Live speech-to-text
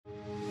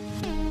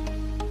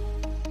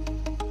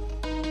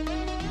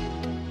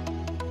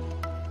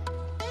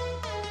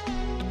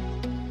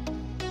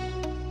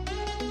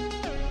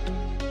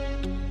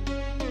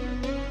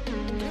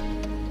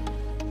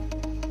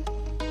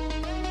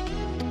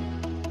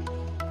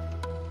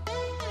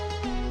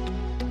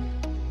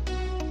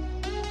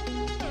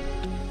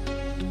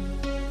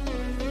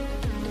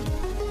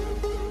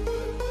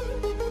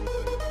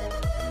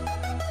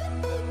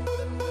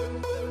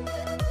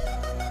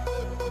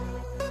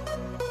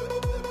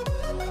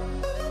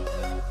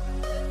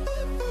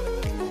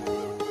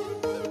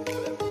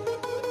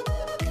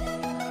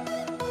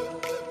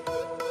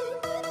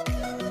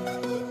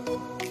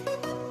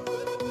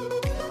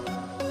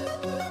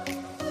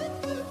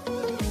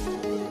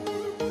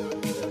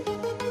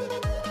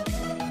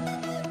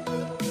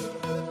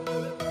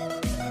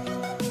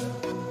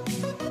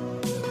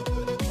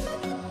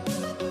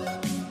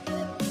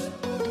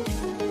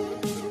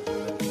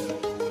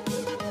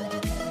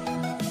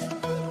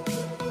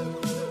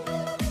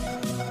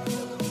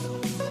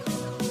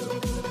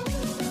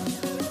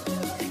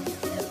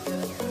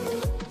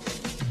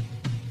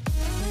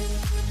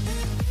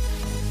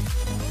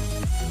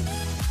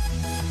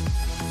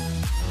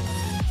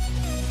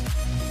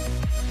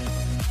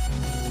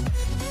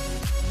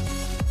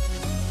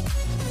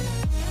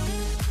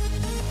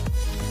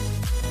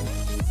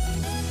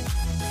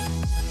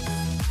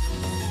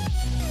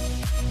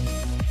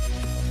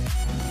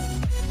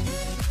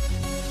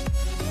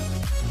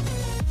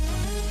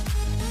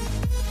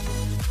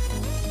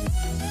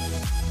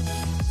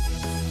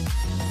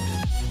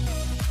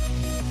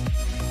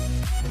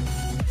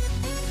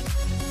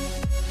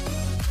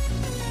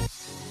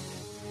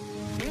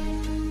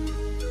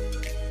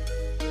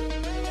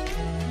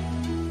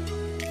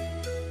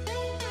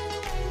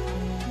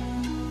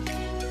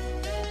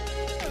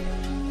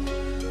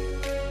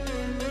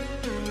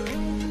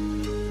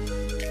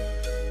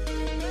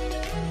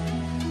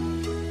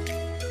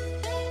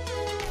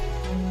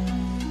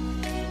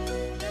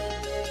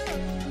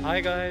Hi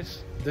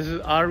guys, this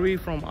is RV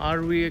from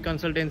RV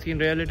Consultancy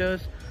and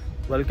Realtors.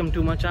 Welcome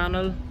to my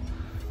channel.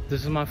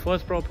 This is my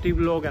first property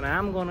vlog and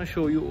I'm gonna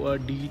show you a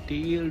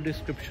detailed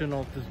description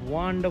of this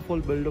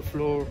wonderful builder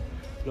floor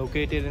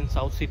located in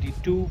South City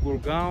 2,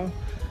 Gurgaon.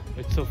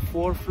 It's a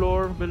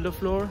 4-floor builder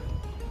floor,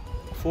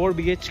 4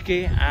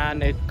 BHK,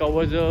 and it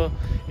covers a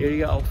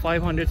area of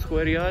 500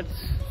 square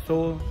yards.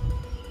 So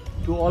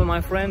to all my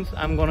friends,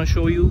 I'm gonna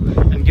show you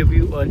and give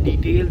you a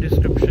detailed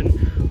description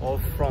of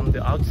from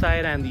the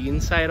outside and the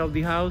inside of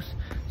the house.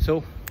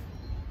 So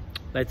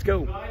let's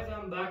go. Guys,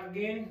 I'm back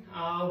again.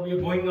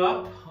 We're going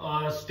up.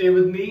 Stay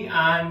with me,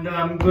 and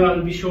I'm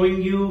gonna be showing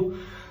you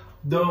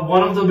the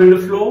one of the builder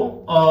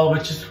floor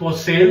which is for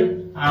sale.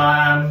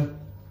 I'm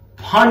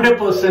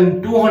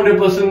 100%,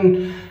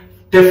 200%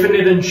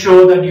 definite and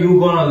sure that you're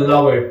gonna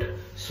love it.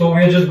 So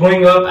we're just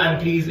going up, and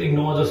please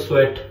ignore the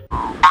sweat.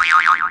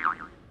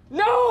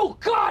 No!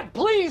 God,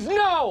 please,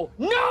 no!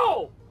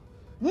 No!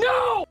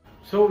 No!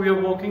 So we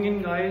are walking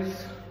in,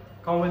 guys.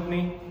 Come with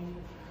me.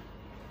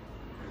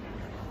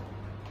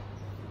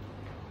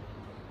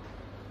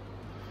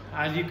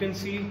 As you can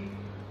see,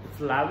 it's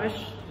lavish,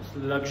 it's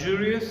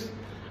luxurious,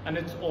 and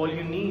it's all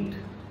you need.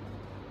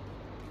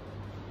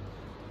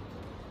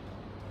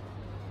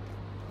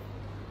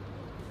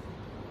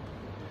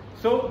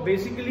 So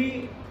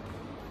basically,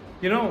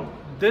 you know,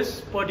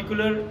 this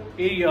particular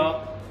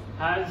area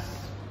has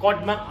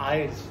caught my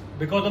eyes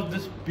because of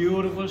this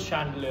beautiful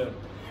chandelier,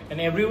 and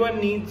everyone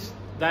needs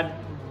that.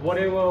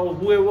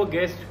 Whoever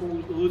guest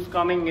who's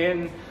coming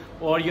in,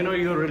 or you know,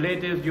 your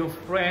relatives, your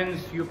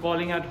friends, you're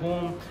calling at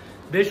home,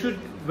 they should,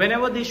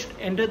 whenever they should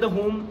enter the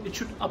home, it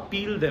should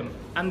appeal them,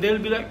 and they'll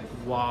be like,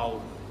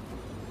 wow.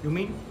 You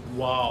mean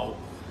wow?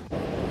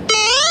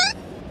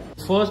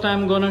 First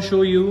I'm gonna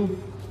show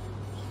you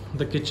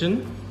the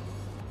kitchen.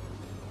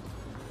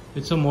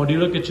 It's a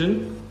modular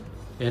kitchen.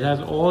 It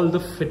has all the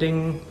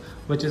fitting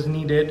which is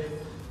needed.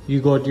 You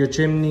got your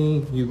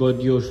chimney, you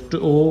got your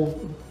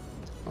stove,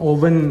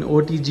 oven,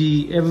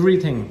 OTG,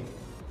 everything.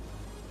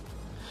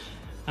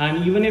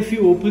 And even if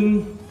you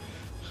open,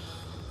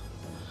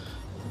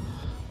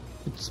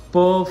 it's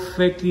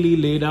perfectly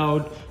laid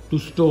out to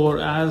store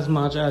as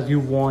much as you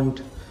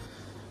want.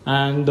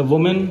 And the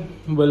women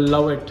will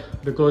love it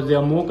because they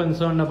are more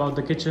concerned about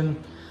the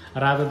kitchen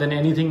rather than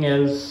anything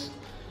else.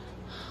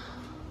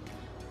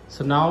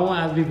 So now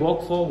as we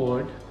walk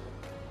forward,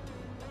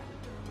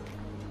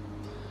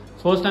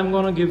 first I'm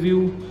gonna give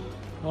you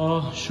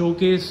a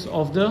showcase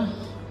of the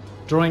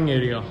drawing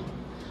area.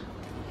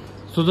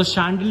 So the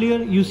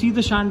chandelier, you see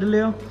the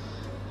chandelier,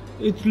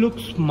 it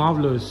looks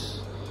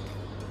marvelous.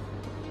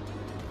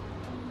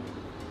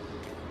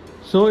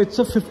 So it's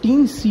a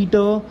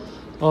 15-seater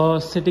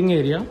sitting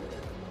area.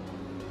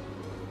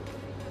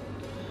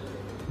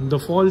 The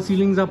false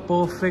ceilings are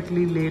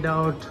perfectly laid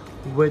out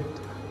with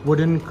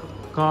wooden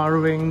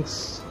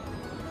carvings.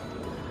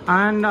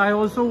 And I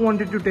also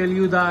wanted to tell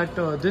you that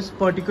this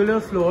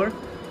particular floor,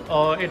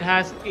 it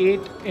has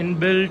 8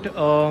 inbuilt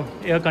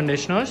air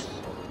conditioners.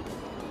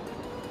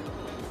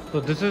 So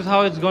this is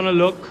how it's gonna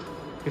look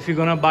if you're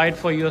gonna buy it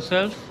for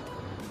yourself.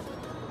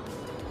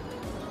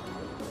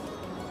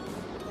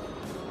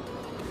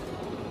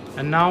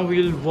 And now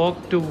we'll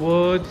walk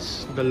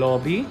towards the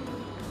lobby.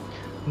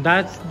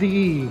 That's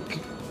the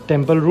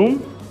temple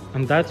room,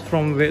 and that's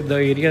from where the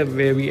area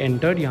where we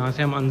entered. यहाँ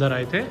से हम अंदर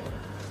आए थे.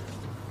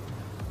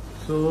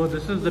 So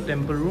this is the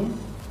temple room,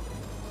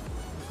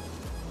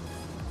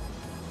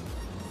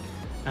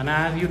 and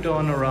as you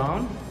turn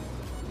around,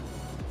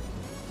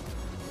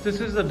 this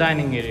is the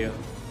dining area.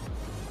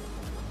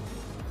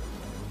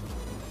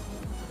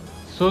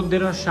 So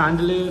there are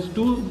chandeliers,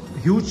 2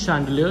 huge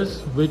chandeliers,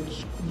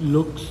 which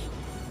looks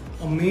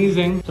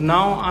amazing. So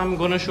now I'm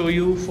gonna show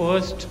you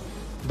first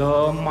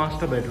the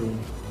master bedroom.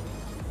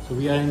 So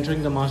we are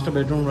entering the master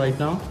bedroom right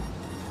now.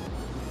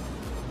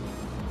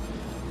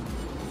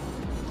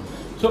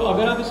 So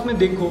अगर आप इसमें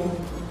देखो,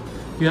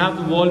 you have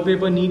the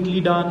wallpaper neatly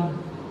done,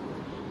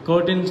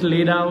 curtains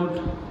laid out,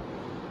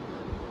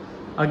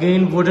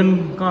 again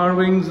wooden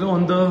carvings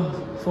on the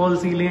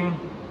false ceiling.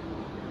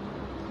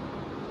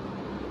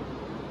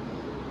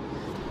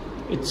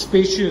 It's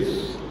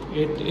spacious.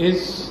 It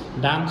is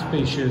damn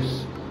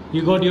spacious.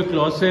 You got your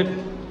closet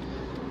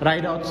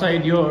right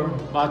outside your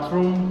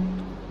bathroom.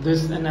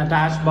 This is an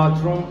attached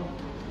bathroom.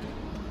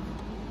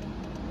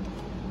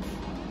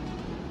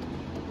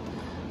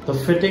 The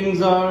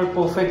fittings are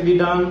perfectly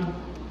done.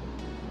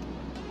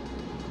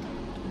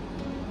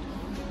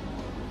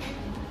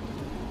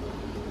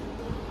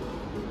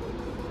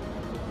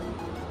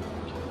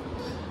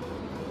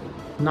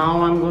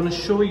 Now I'm going to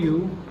show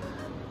you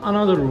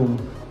another room,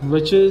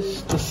 which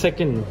is the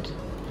second.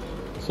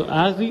 So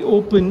as we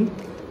open,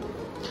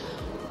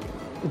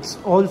 it's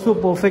also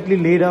perfectly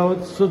laid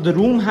out. So the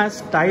room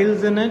has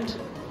tiles in it,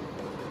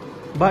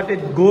 but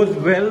it goes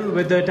well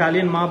with the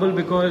Italian marble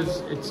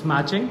because it's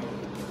matching.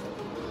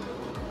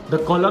 The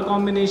color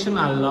combination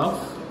I love,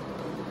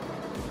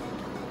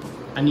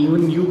 and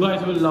even you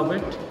guys will love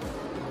it.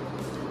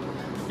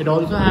 It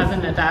also has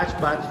an attached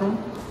bathroom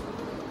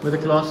with a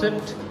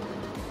closet.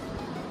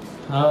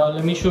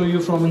 Let me show you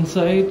from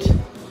inside.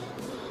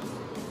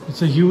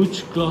 It's a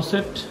huge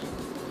closet.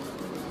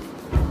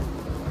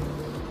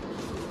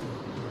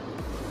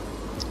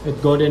 It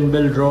got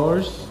inbuilt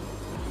drawers.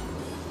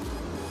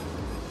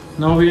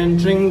 Now we're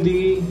entering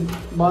the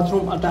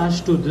bathroom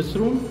attached to this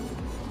room.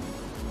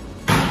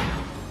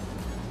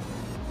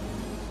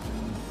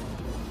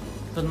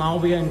 So now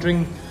we are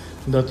entering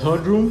the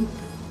third room,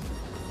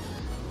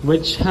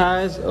 which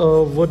has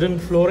a wooden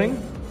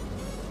flooring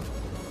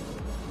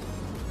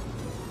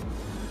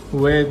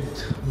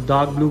with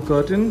dark blue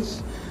curtains,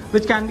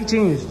 which can be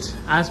changed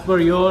as per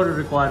your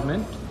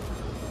requirement.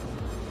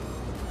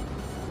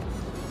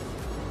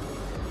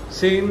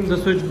 Same, the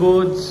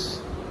switchboards,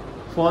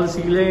 false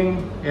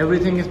ceiling,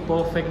 everything is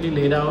perfectly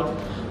laid out.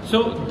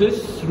 So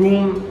this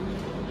room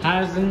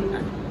has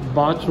a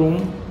bathroom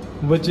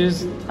which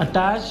is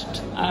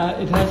attached.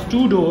 It has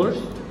two doors.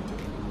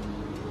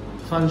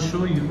 So I'll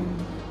show you.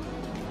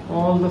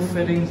 All the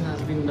fittings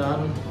has been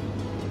done.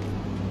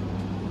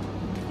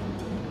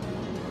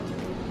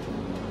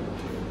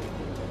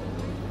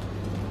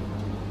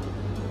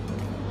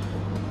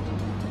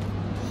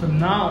 So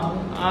now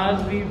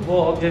as we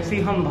walk, जैसे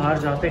ही हम बाहर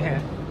जाते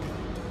हैं,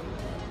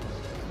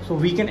 so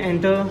we can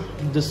enter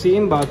the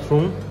same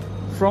bathroom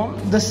from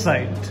this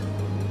side.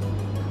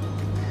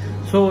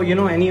 So you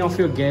know, any of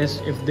your guests,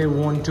 if they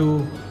want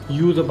to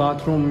use a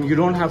bathroom, you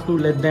don't have to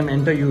let them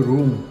enter your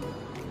room.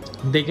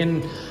 They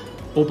can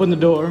open the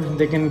door,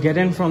 they can get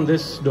in from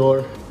this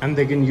door, and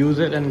they can use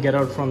it and get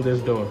out from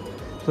this door.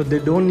 So they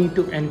don't need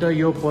to enter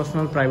your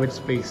personal private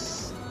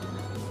space.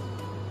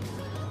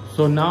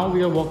 So now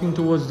we are walking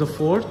towards the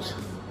fourth,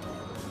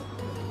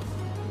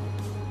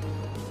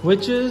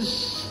 which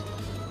is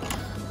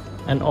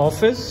an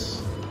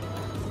office.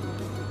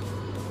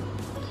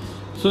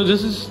 So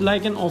this is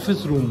like an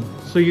office room.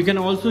 So you can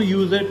also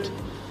use it,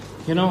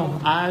 you know,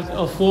 as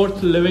a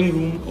fourth living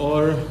room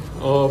or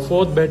a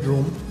fourth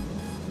bedroom.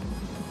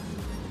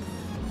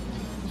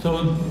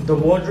 So the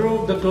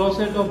wardrobe, the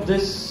closet of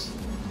this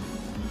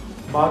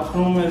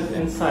bathroom is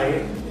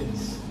inside.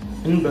 It's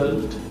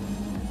inbuilt.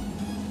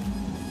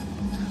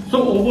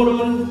 So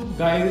overall,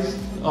 guys,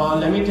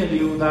 let me tell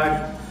you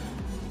that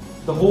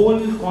the whole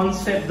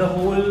concept, the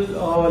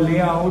whole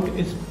layout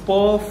is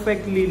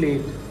perfectly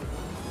laid.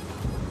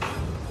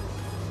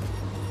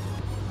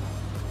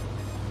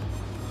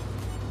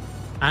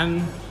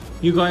 And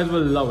you guys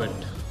will love it.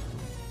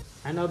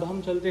 And अब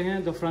हम चलते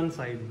हैं the front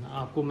side.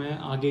 आपको मैं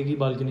आगे की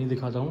balcony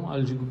दिखाता हूँ.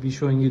 I'll be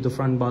showing you the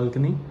front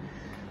balcony.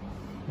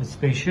 It's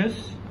spacious.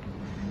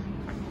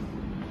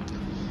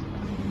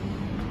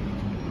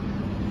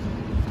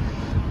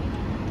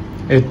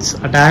 It's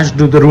attached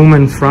to the room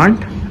in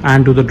front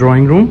and to the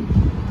drawing room.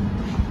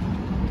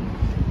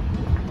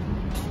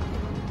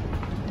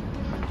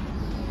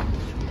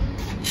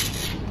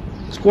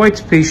 It's quite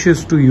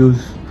spacious to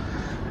use.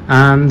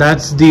 And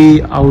that's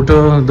the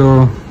outer,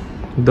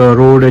 the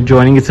road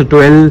adjoining. It's a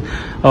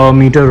 12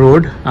 meter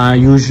road.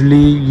 Usually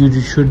you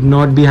should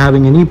not be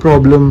having any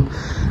problem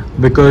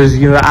because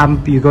you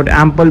got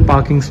ample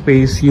parking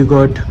space. You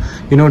got,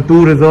 you know,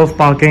 2 reserve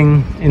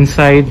parking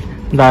inside.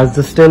 That's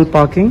the Stilt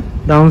parking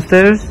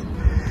downstairs,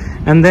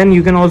 and then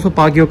you can also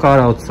park your car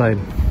outside.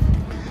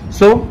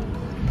 So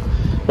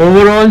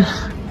overall,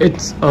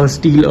 it's a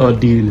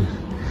deal.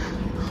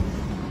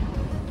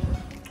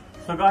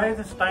 So guys,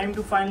 it's time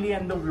to finally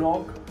end the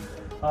vlog.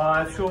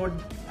 I've showed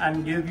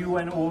and give you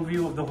an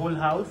overview of the whole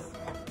house.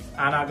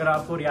 And अगर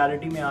आपको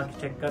reality में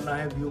आके check करना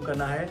है, view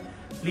करना है,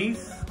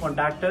 please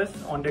contact us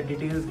on the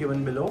details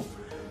given below.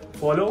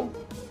 Follow,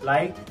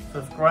 like,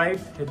 subscribe,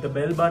 hit the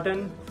bell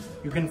button.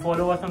 You can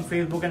follow us on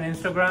Facebook and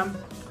Instagram.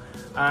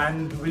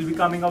 And we'll be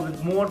coming up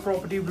with more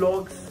property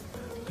vlogs.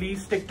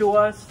 Please stick to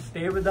us,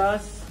 stay with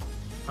us,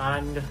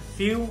 and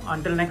see you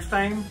until next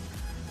time.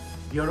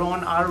 You're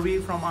on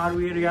RV from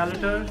RV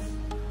Realtors.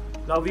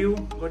 Love you.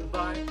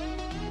 Goodbye.